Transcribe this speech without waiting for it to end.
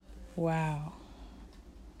Wow.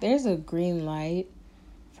 There's a green light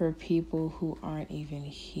for people who aren't even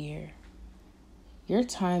here. Your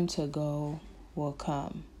time to go will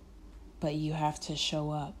come, but you have to show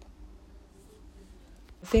up.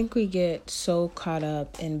 I think we get so caught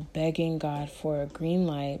up in begging God for a green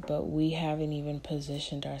light, but we haven't even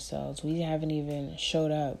positioned ourselves. We haven't even showed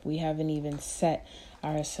up. We haven't even set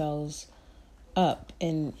ourselves up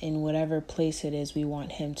in whatever place it is we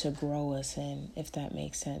want him to grow us in, if that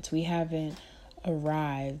makes sense. We haven't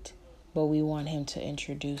arrived, but we want him to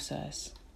introduce us.